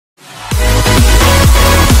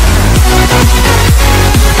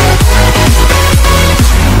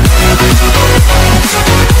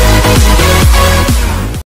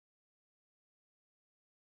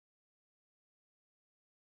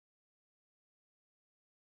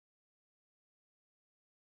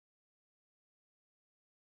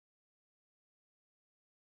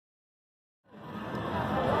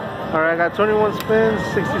Alright, I got 21 spins,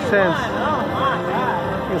 60 cents.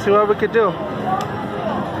 Let's see what we could do.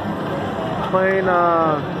 Playing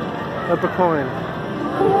Lepr'e coin.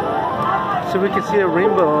 So we can see a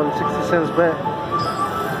rainbow on 60 cents bet.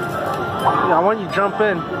 Yeah, I want you to jump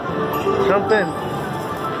in. Jump in.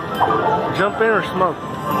 Jump in or smoke.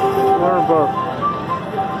 One or both.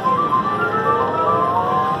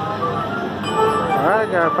 Alright,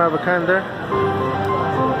 got a 5 of a kind there.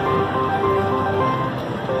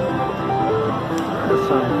 That's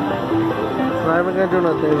I'm not even gonna do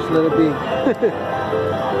nothing, just let it be.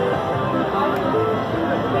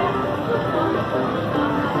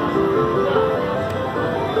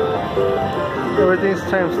 Everything's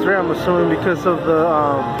times 3, I'm assuming, because of the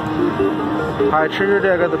I triggered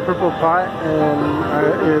it. I got the purple pot, and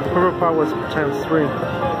the purple pot was times 3.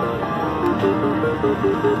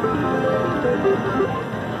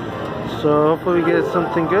 So hopefully we get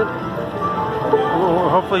something good. Well,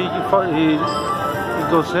 hopefully he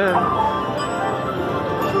goes in.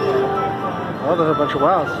 Oh, there's a bunch of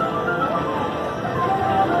wows.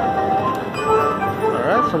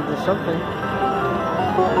 Alright, something.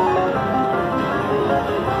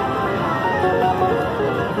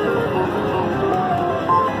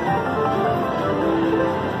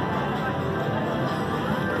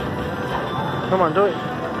 Come on, do it.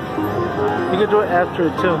 You can do it after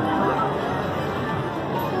it too.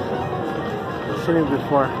 I've seen it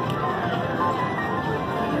before.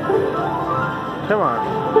 Come on.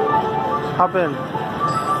 Hop in.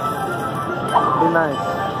 Be nice.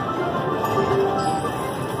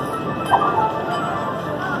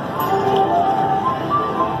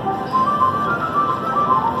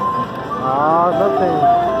 Ah, nothing.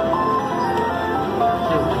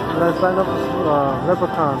 Let's line up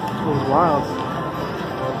Leprechaun. Those wilds.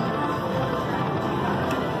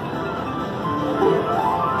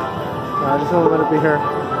 I just want to let it be here.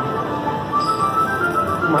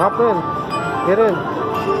 Come on, hop in. Get in.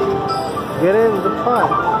 Get in the pot.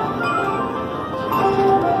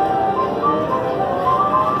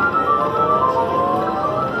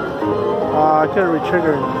 I could have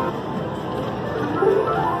re-triggered.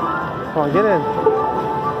 Come on, get in.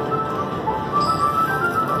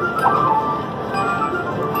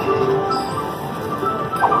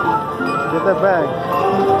 Get that bag.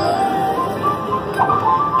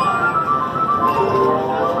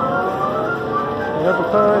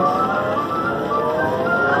 Leprechauns.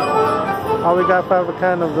 Oh, we got 5 of a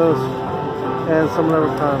kind of those. And some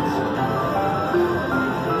leprechauns.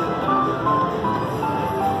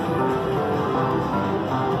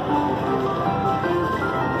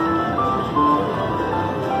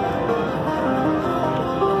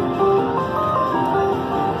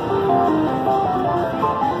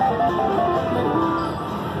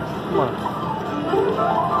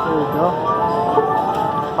 There we go.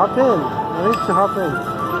 Hop in. I need to hop in.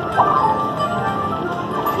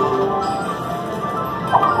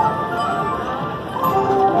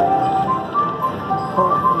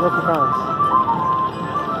 Oh, leprechauns.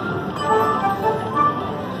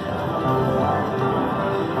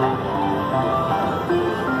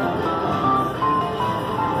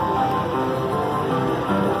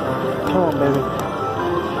 Come on, baby.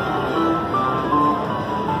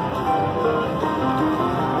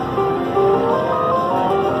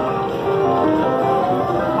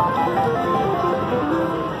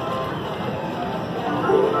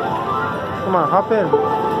 Come on, hop in.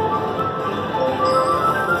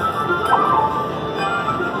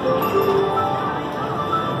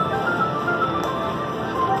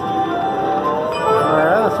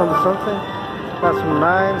 Alright, that's something. Got some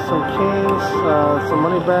 9s, some kings, some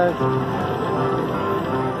money bags.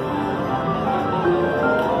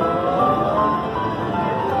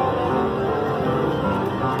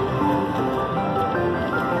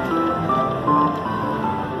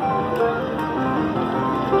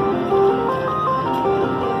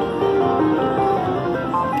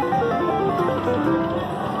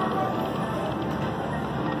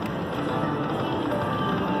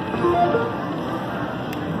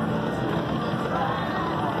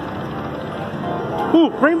 Ooh,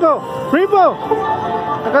 rainbow! Rainbow!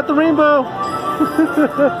 I got the rainbow!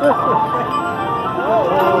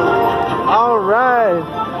 Alright!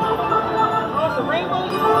 Oh, the rainbow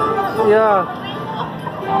you want? Yeah.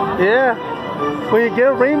 Yeah. When you get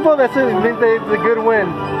a rainbow, that's it. It means that it's a good win.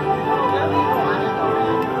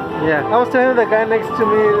 Yeah. I was telling the guy next to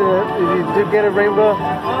me, if you do get a rainbow,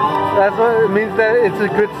 that's what it means, that it's a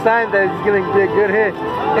good sign that it's going to be a good hit.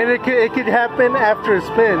 And it could happen after a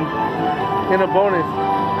spin. In a bonus.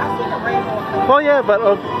 I've seen a rainbow. Oh yeah, but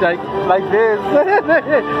like this.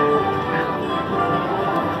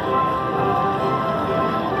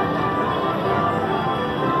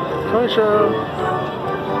 Toy show.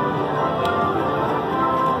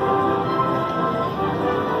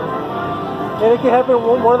 And it can happen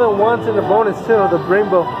more than once in the bonus too, the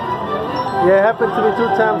rainbow. Yeah, it happened to me 2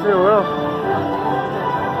 times in a row.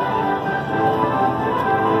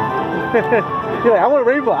 You're like, I want a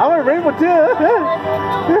rainbow. I want a rainbow too.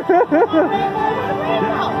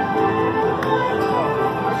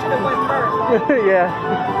 Yeah.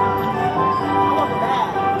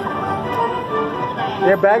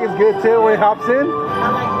 Yeah, bag is good too when it hops in.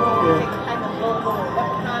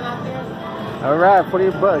 Alright,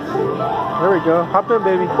 48 bucks. There we go. Hop in,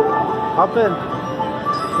 baby. Hop in.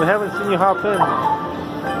 We haven't seen you hop in.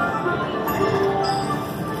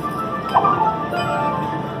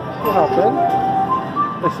 You hop in.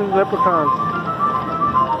 There's some leprechauns.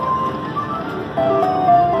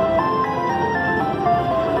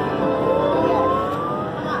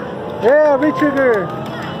 Yeah, re-trigger.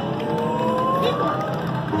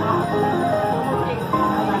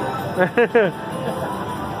 That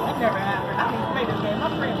never happened. I mean, play this game. My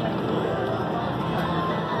friend played this.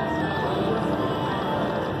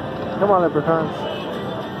 Come on, leprechauns.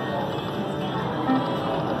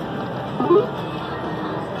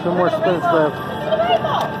 Some more spins left.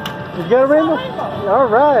 You got a rainbow? All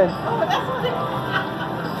right. Oh, that's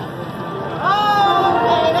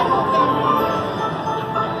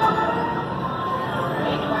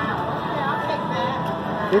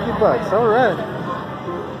okay. 50 bucks. All right.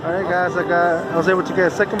 All right, guys. I was able to get a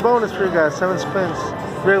second bonus for you guys. 7 spins,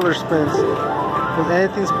 regular spins. And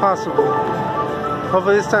anything's possible.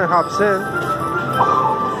 Hopefully this time hops in.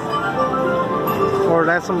 Or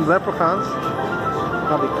land some leprechauns.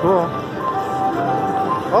 That'll be cool.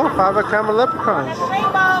 Oh, 5 camera leprechauns.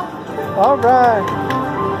 All right.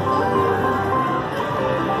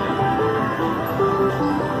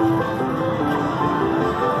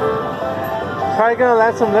 Probably gonna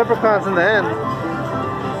land some leprechauns in the end.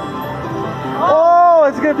 Oh,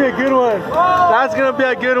 it's gonna be a good one. That's gonna be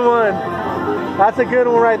a good one. That's a good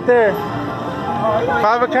one right there.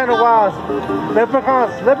 5 kind of wild.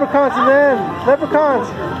 Leprechauns in the end. Leprechauns.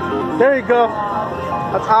 There you go.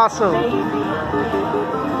 That's awesome.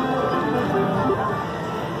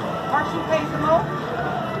 Aren't you Casino?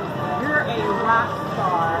 You're a rock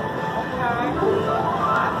star.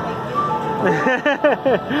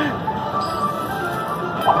 Okay.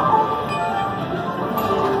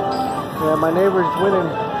 Yeah, my neighbor's winning.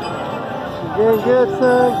 She's getting good,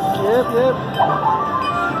 son. Yep.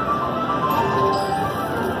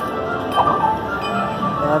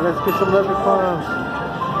 Alright, let's get some leprechauns.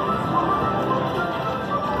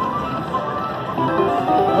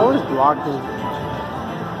 Oh, it's blocking.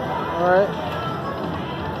 Alright.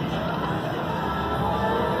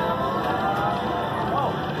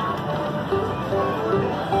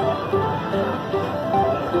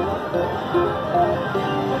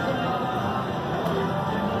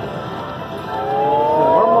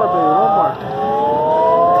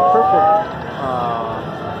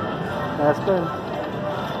 Spin.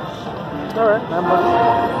 Alright, 9 bucks.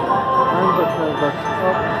 9 bucks, 9 bucks.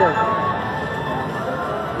 Oh, okay.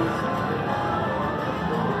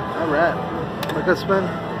 Alright. Make a spin.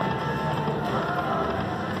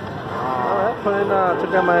 Alright, put in,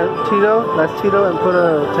 took out my Tito, last Tito, and put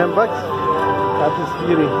 10 bucks. Got this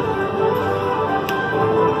beauty.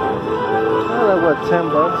 Like what, 10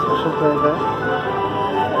 bucks or something like that.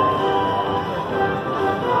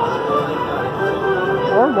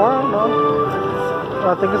 Or more, I don't know. I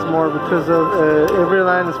think it's more because of every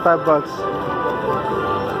line is $5.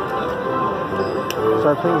 So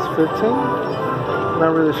I think it's 15.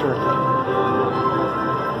 Not really sure.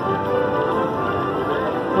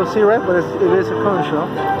 We'll see, right? But it is a coin show,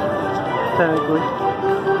 technically.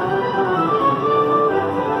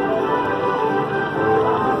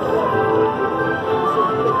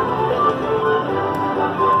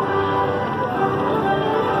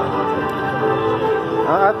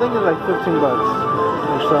 I think it's like 15 bucks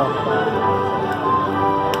or so.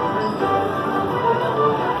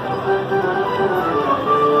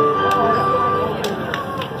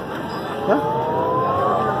 Yeah?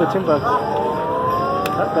 15 bucks.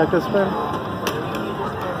 Back to spin.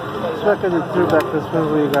 Let's back to do 3 back to spins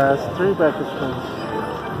with you guys. 3 back to spins.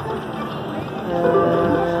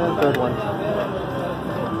 And third one.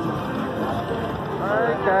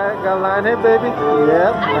 Alright, got a line hit, baby.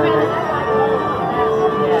 Yep, line hit.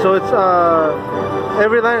 So it's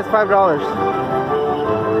every line is $5.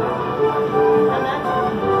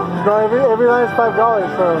 No, every line is $5.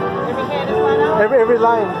 So every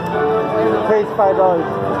line pays $5.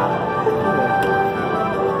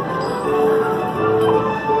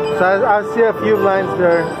 So I see a few lines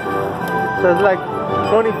there. So it's like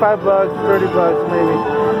 25 bucks, 30 bucks maybe.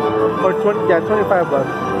 Or 20, yeah, 25 bucks.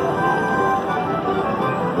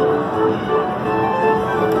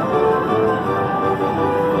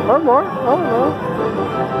 Or more, I don't know.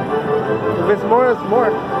 If it's more, it's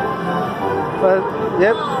more. But,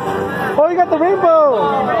 yep. Oh, you got the rainbow!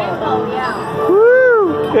 Oh, rainbow, yeah. Woo!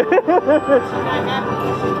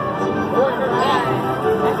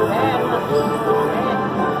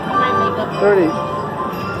 30.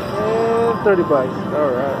 And 30 bucks.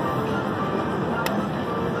 Alright.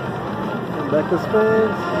 Back to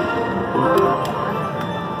spins.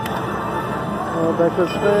 Back to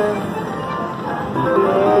spin.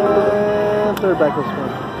 And third back to spin.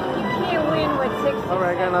 You can't win with 60.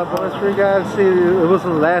 Alright, I got another bonus for you guys. See, it was the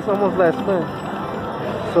last, almost last spin.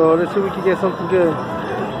 So let's see if we can get something good.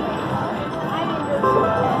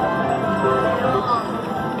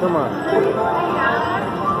 Come on.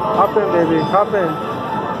 Hop in, baby. Hop in.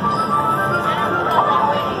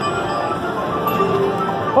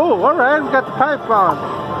 Oh, alright. We got the pipe on.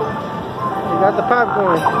 We got the pipe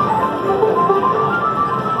going.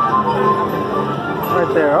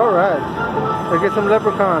 Right there. Alright. Let's get some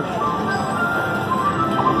leprechauns.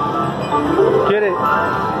 Get it.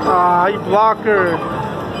 Ah, you blocker.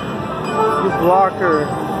 You blocker.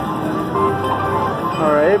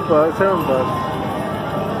 Alright, 8 bucks, 7 bucks.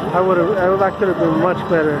 I could have been much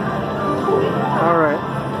better. Alright.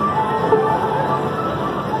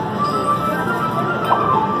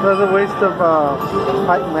 That's a waste of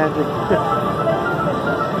pipe magic.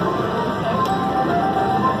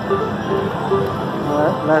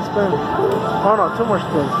 Alright, last spin. Oh no, 2 more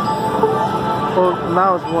spins. Well,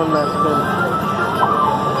 now it's 1 last spin.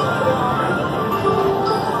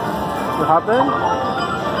 You hop in?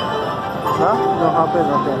 Huh? No, hop in,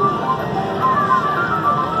 okay.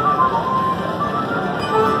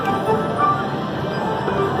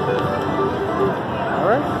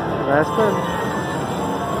 Alright, last spin.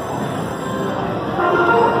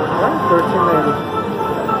 Alright,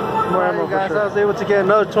 13.80. More ammo guys, sure. I was able to get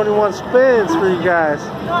another 21 spins for you guys.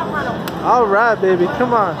 Alright, baby,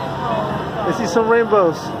 come on. Let's see some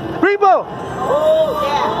rainbows. Rainbow! Oh,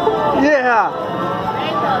 yeah. Yeah!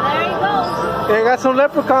 Rainbow, there he goes. Hey, I got some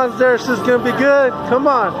leprechauns there, so it's gonna be good. Come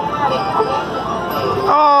on.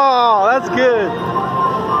 Oh, that's good.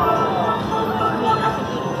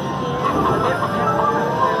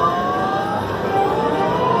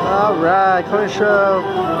 Alright, coin show.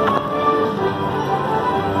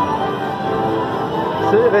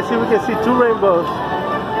 So, let's see if we can see 2 rainbows.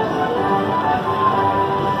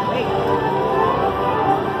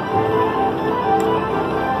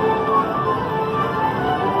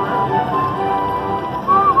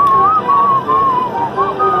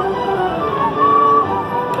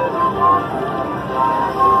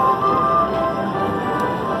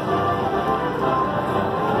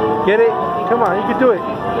 Get it? Come on, you can do it.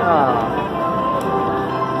 Ah.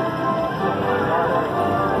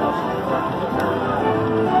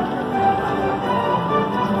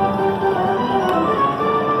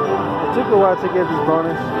 It took a while to get this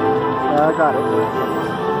bonus. Yeah, I got it.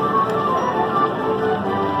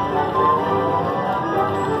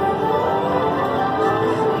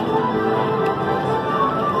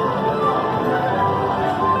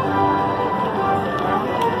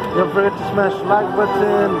 Don't forget to smash the like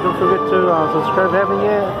button. Don't forget to subscribe if you haven't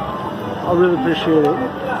yet. I really appreciate it.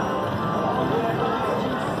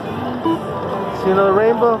 See another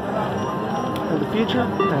rainbow in the future?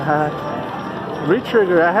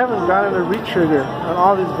 Retrigger. I haven't gotten a retrigger on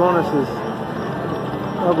all these bonuses.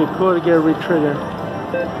 That'll be cool to get a retrigger.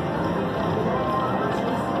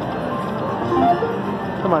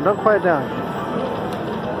 Come on, don't quiet down.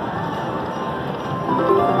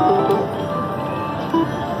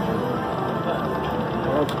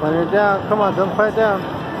 Let's quiet it down. Come on, don't quiet down.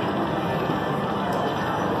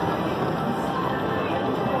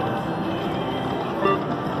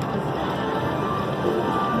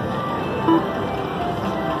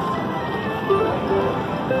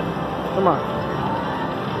 Come on.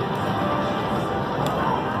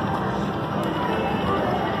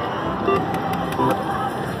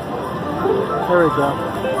 There we go.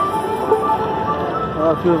 A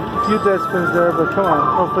few dead spins there, but come on.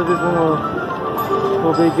 Hopefully this one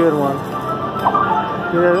will be a good one.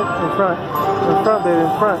 Get it in front. In front, baby, in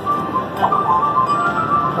front.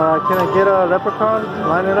 Alright, can I get a leprechaun?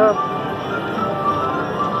 Line it up.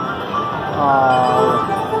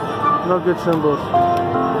 No good symbols.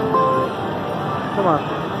 Come on,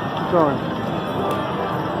 keep going.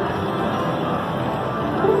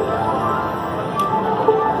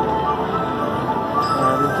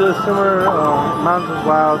 Alright, let's do a similar Mountains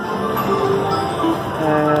Wilds.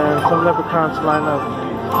 And some leprechauns line up.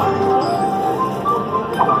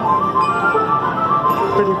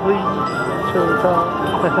 Pretty bleak. Show the top.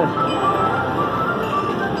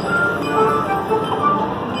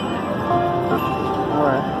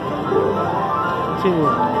 Alright.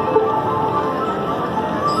 Continue.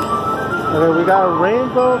 Okay, we got a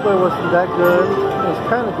rainbow, but it wasn't that good. It was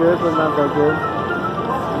kind of good, but not that good.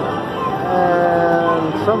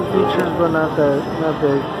 And some features, but not big.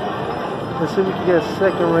 Let's see if we can get a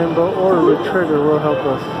second rainbow or a trigger will help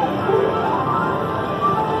us.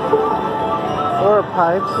 Or a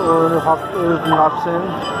pipe, or if he hops in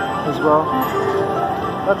as well.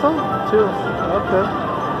 That's all? 2. Okay.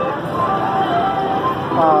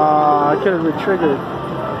 I could have re-triggered.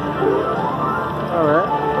 Alright.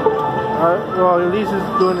 Alright, well at least it's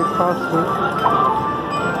doing it constant.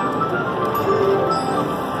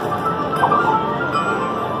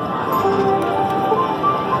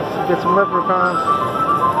 Let's get some leprechauns.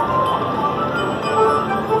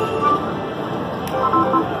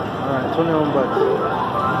 Alright, 21 bucks.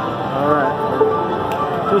 Alright.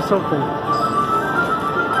 Do something.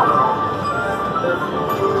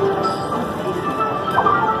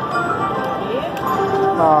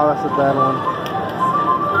 Oh, that's a bad one.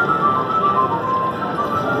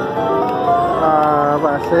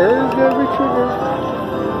 But I said it was good re-trigger.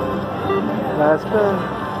 Last spin.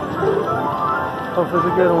 Hope it's a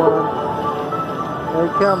good one. There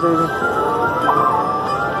you count, baby.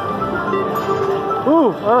 Ooh,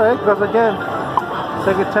 alright, goes again.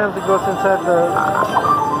 Second time it goes inside the.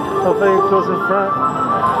 Hopefully it goes in front.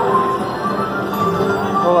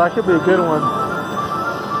 Oh, that could be a good one.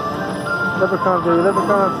 Leprechauns, baby,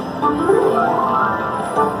 leprechauns.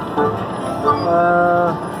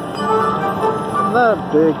 Not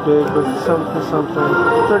big, but something.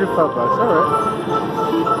 35 bucks, alright.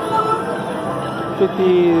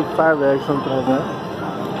 55 eggs, something like that.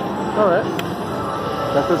 Alright.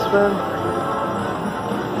 Back to spin.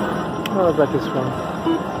 Oh, back to spin.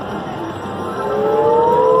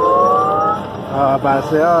 I'm about to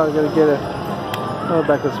say, oh, I gotta get it. Oh,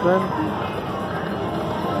 back to spin.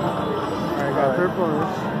 Alright, got third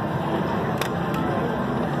bonus.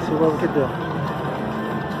 Let's see what we can do.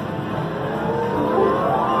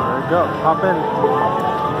 There we go. Hop in.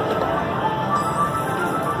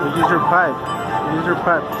 Use your pipe. Use your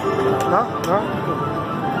pipe. No? No?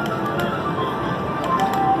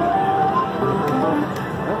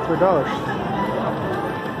 That's $4.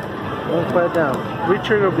 Don't quiet down.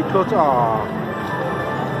 Re-trigger will be close. Aww.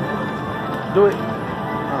 Do it.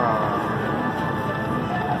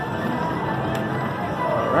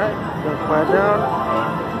 Alright. Don't quiet down.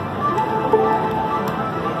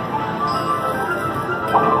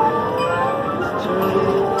 Let's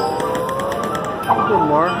do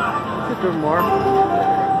more. Let's do more.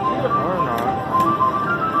 Or not.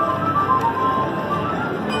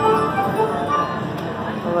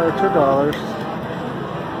 Another $2.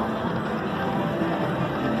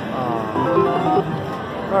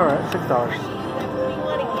 Alright, $6.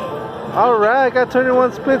 Alright, I got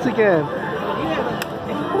 21 spins again.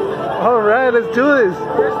 Alright, let's do this.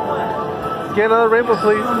 Let's get another rainbow,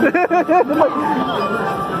 please.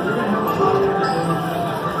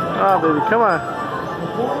 Oh, baby, come on.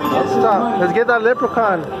 Let's stop. Let's get that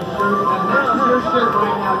leprechaun.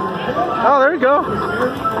 Oh, there you go.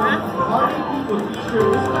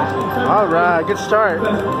 Alright, good start.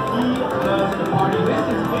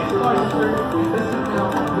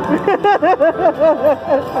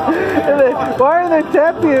 Why are they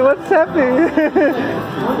tapping? What's tapping?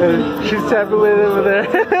 She's tapping with it over there.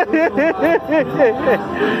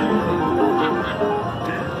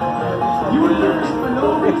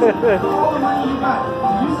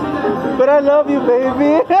 But I love you,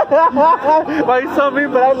 baby. Why you so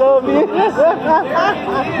mean? But I love you.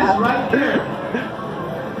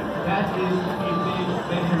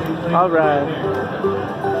 All right.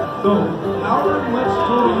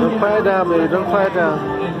 Don't quiet down, baby. Don't quiet down.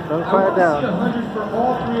 Don't quiet down. 100 for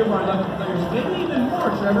all 3 of our lucky players. Maybe even more,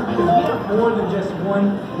 Trevor, because we have more than just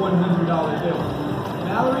one $100 bill.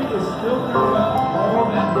 Valerie is still throwing up all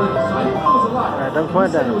that money, so I think it was a lot. Alright, don't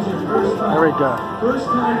quiet down. It was your first time. There we go. First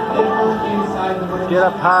time ever inside the money. Get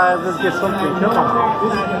up high. Let's get something. Come on.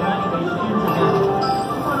 This is going to make a huge amount.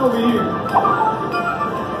 Come on over here.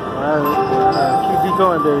 Alright, keep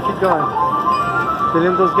going, baby. Keep going. Fill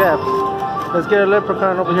in those gaps. Let's get a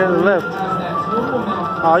leprechaun over here on the left.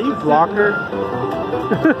 Oh, you blocker.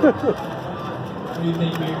 What do you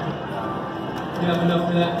think, Mayor? You have enough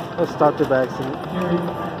for that? Let's start the vaccine.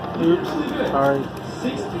 Oops. Alright.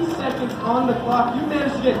 60 seconds on the clock. You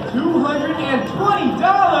managed to get $220.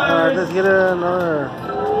 Alright, let's get another.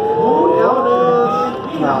 Bonus.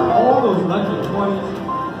 all those lucky 20s.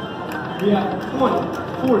 We have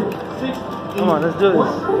 20, 40, 60, 80, Come on, let's do this. 40,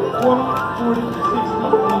 40, 60,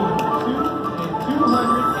 82, and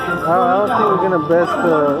 200. I don't think we're gonna best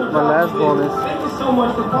my last bonus. Thank you so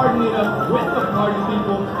much for partnering up with the party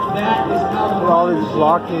people. That is how the All this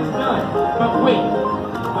blocking. is done. But wait, the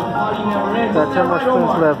party never ends. Got 10 more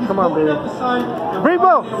spins left. Come on, baby. Up the sign,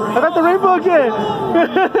 Rainbow! I got the rainbow again!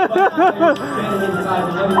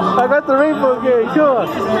 I got the rainbow again. Come on.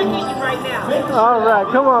 Alright,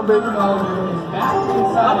 come on, baby.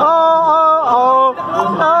 Oh,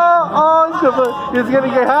 it's gonna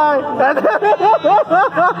get high.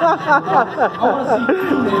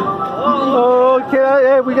 Oh, okay.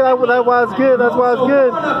 Hey, we got that. Why it's good. That's why it's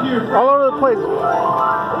good. All over the place.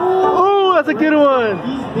 Oh, that's a good one.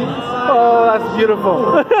 Oh, that's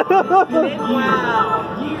beautiful.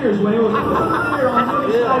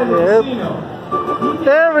 Yep.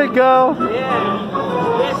 There we go.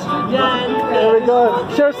 There we go.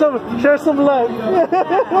 Share some luck.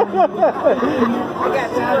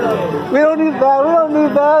 We don't need that. We don't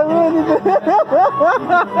need that.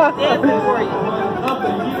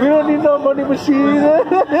 We don't need no money machine.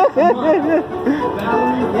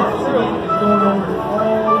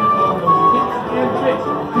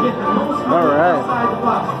 All right.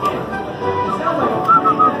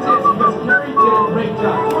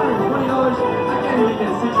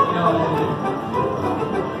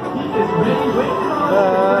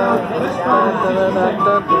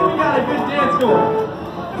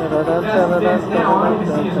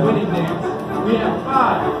 We have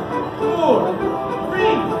 5, 4, 3,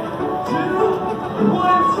 2,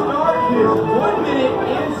 1. Start his 1 minute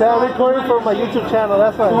inside. So I'm recording for my YouTube channel.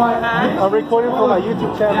 That's why. I'm recording for my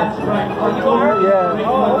YouTube channel. That's right. Yeah.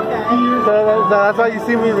 Oh, okay. So that's why you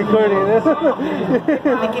see me recording. They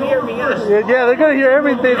can hear me, huh? Yeah, they're gonna hear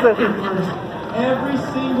everything. So. Every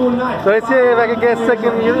single night. So let's see if I can get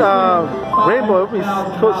second rainbow. It would be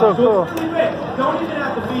so cool. Don't even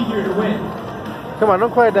have to be here to win. Come on,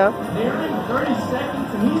 don't quiet down. They're in 30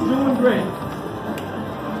 seconds and he's doing great.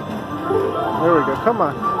 There we go. Come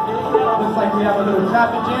on. Looks like we have a little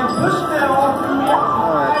traffic jam. Push that all through here.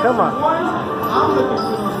 Alright, come on. I'm looking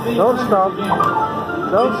for those big Don't stop.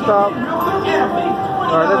 Don't stop.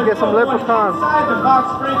 Alright, let's get some leprechauns.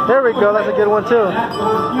 There we go. That's a good one too. That was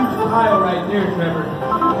a huge pile right there, Trevor.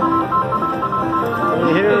 You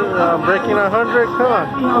hear breaking 100? Come on.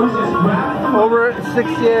 You know, he's just grabbing them. Over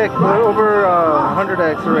 60x, over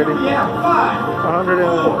 100x already. Yeah, 5,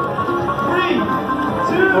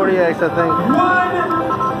 140x, I think. 1.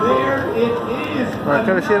 There it is. Alright,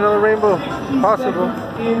 can I see another rainbow? 60 Possible.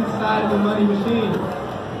 seconds inside the money machine.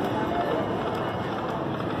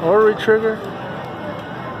 Or retrigger.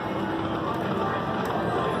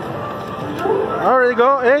 Alright, there you go.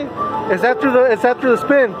 Hey, it's after the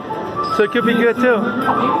spin, so it could be good too.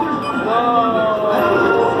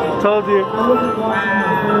 Told you.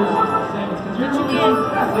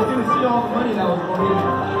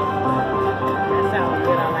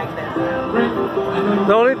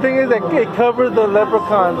 The only thing is that it covered the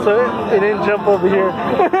leprechaun, so it didn't jump over here. The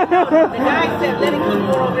guy said, let it keep going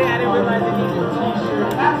over here. I didn't realize it needed a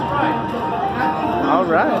t-shirt. All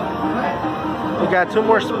right. We got 2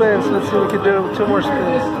 more spins. Let's see what we can do. 2 more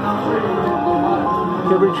spins.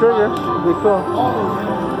 Could be trigger. It'd be cool. We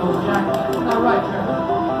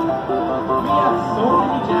have so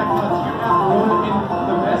many jackpots here at Barona, and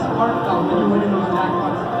the best part about when you're winning those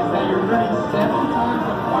jackpots is that you're earning 7 times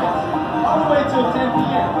the price all the way till 10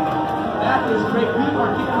 p.m. That is great. We are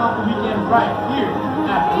kicking off the weekend right here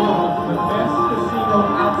at Barona, the best casino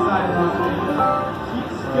outside of Las Vegas. Keep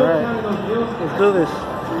still counting those deals. Let's do this.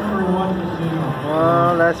 #1 casino.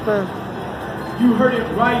 Last spin. You heard it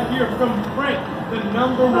right here from Frank, the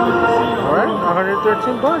 #1 casino. All right,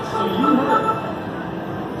 113 bucks. So you heard.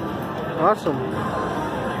 Awesome.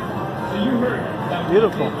 So you heard. That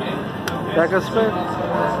Beautiful. Back a spin.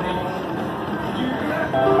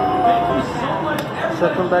 Thank you so much,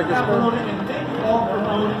 Second back a spin. and thank you all for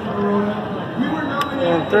voting for Barona. We were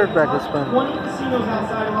nominated And third back a spin. 20 casinos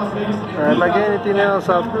outside of Las Vegas. Alright, like anything else,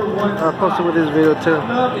 I'll post it with this video too. I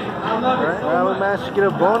love it. I love it. Alright, we managed to get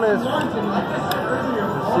a bonus. Like I said earlier,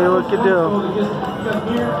 Let's see what we can do. because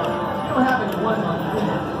here, you don't have any one month.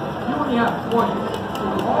 You only have 20. So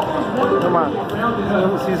all those ones Come on. rounded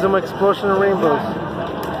up. Let's see some explosion of rainbows. She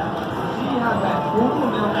has that total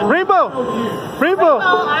amount. Rainbow! Rainbow!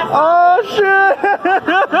 Oh shit!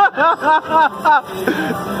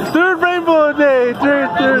 Third rainbow a day. Third.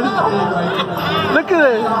 Look at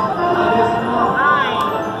it.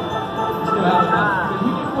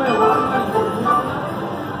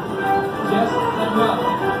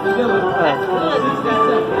 vanilla. That's good. 60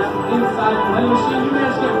 seconds inside the playing machine. You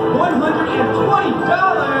managed to get $120.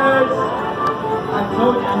 I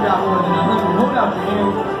told you got more than 100. Hold out your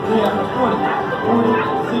hands. We have 20, 40,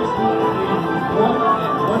 60, 81,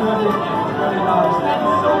 and $120. Thank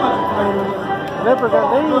you so much for playing with us. Lepr'e got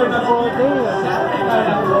names for days. Saturday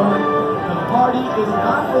night at the Barona. The party is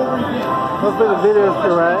not over yet. Hopefully the video is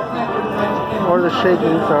correct. Or the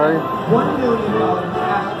shaking, sorry. $1 million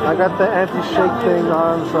cash. I got the anti-shake thing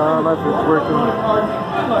on, so I don't know if it's working.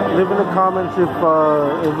 Leave in the comments if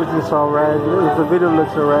everything's alright, if the video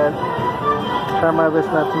looks alright. Try my best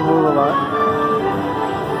not to move a lot.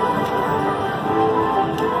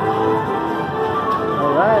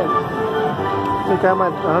 Alright. I think I'm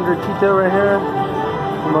at 100 Tito right here.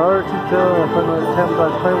 My other Tito, I'm putting with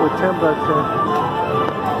 $10, playing with $10 here.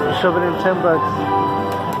 Shove it in $10.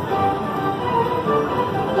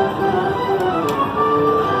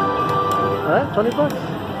 Alright, $20.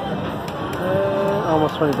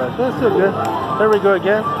 Almost $20. That's still good. There we go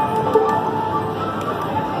again.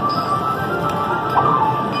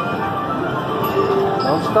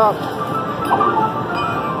 Don't stop.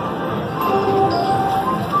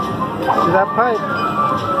 See that pipe?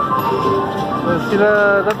 Let's see the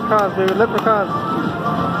leprechauns, baby. Leprechauns.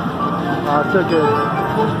 Oh, still good.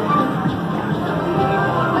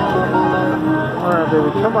 Alright, baby.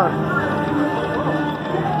 Come on.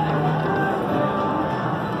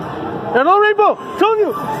 Hello, rainbow! Told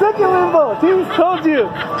you! Second rainbow! See? Told you!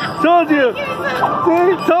 Told you!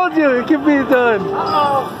 See? Told you! It can be done!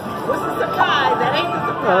 Uh-oh. What's the surprise? That ain't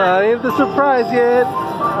the surprise. Ain't the surprise yet.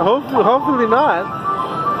 Hopefully not.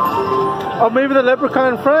 Or maybe the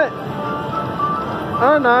leprechaun in front.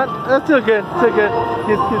 Or not. That's still good. Still good.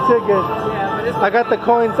 It's still good. Yeah, but it's I got the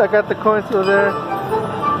coins. I got the coins over there.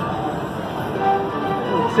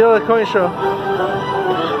 Still the coin show.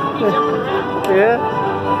 Yeah.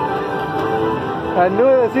 I knew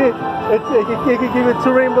it. See, it can give you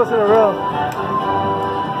 2 rainbows in a row.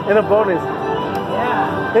 And a bonus.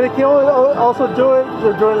 Yeah. And it can also do it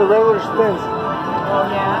during the regular spins. Oh,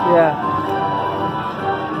 yeah? Yeah.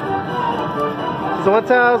 So one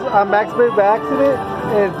time I max bet by accident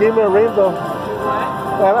and it gave me a rainbow.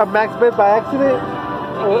 What? I max bet by accident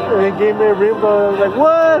and it gave me a rainbow. I was like,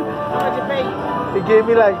 what? How much you pay? It gave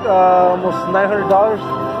me like almost $900.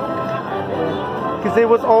 Because it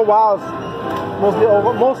was all wilds. Mostly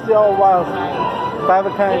all wilds. Right. 5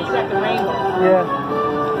 of Then kinds. you got the rainbow. Yeah.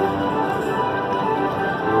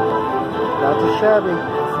 Not too shabby.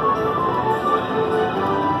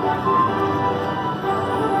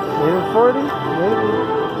 Maybe 40? Maybe.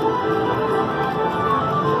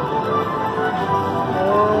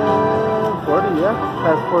 40, yeah.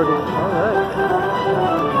 Past 40. Alright.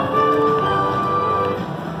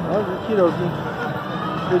 Okie dokie.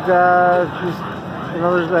 We got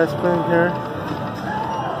another last spin here.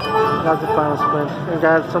 That's the final spin. We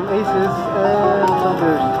got some aces and some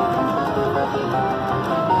deuce.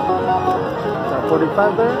 Got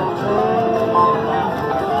 45 there.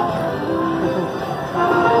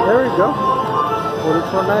 And there we go.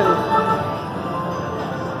 44.90.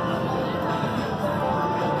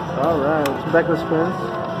 Alright, let's back the spins.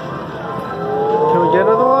 Can we get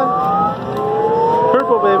another one?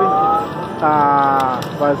 Purple, baby.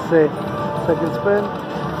 Let's see. Second spin.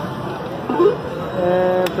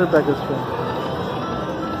 And third back spin.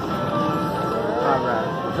 Alright,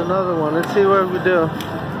 it's another one. Let's see what we do.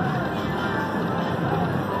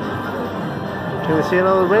 Can we see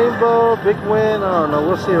another rainbow? Big win? I don't know.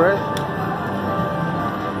 We'll see, right?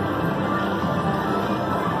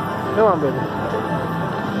 Come on, baby.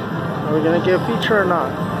 Are we gonna get a feature or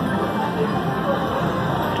not?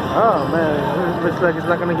 Oh man, it looks like it's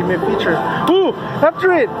not gonna give me a feature. Ooh,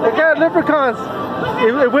 after it! I got leprechauns!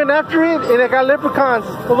 It went after it and I got leprechauns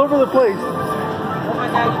all over the place. Oh my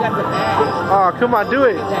God, you got the bag. Oh, come on, do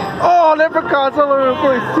it. Oh, leprechauns all over the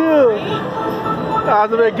place too. Oh,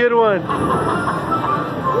 that's a good one.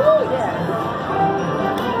 Ooh, yeah.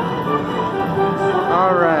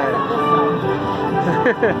 Alright.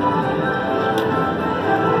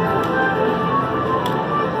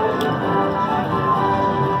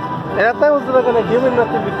 And I thought it was not gonna give me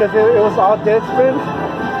nothing because it was all dead spins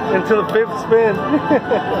until the 5th spin.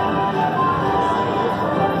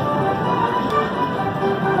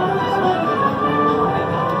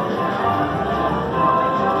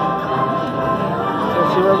 Let's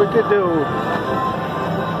see what we could do.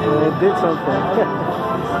 And it did something.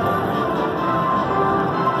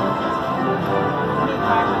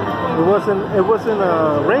 It wasn't a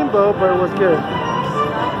rainbow, but it was good.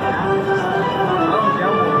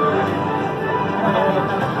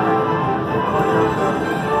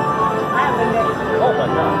 I have the next. Oh my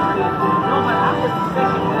God.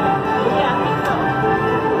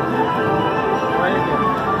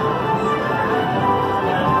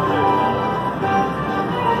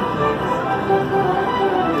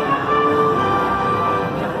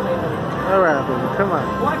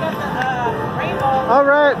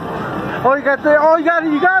 you got there. Oh, you got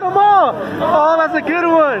them all. Oh, that's a good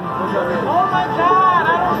one. Oh my God,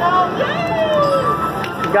 I don't know.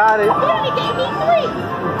 Yay! You got it. He only gave me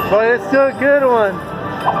 3. But it's still a good one.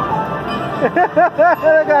 Look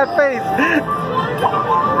at that face.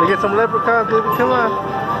 You get some leprechauns, baby. Come on.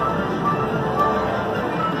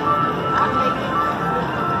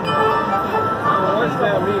 What's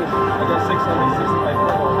that mean? I got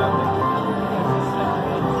 665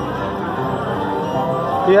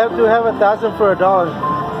 You have to have 1,000 for $1.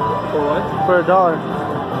 For what? For $1.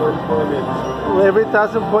 For me. Every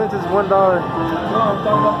 1,000 points is $1. No, I'm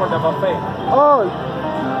talking about for the buffet. Oh.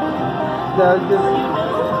 That's just...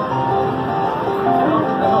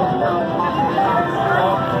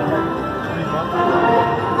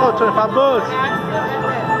 Oh, 25 bucks.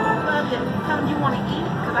 Tell them you want to eat,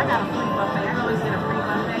 because I got a free buffet. I always get a free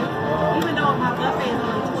buffet. Even though my buffet is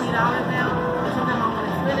only $20 now, sometimes I want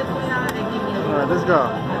to spend it $20, they give me a free. Alright, let's go.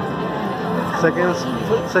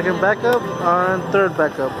 Second backup and third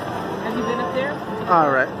backup. Have you been up there?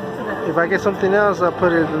 Alright. If I get something else, I'll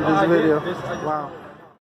put it in this video. Wow.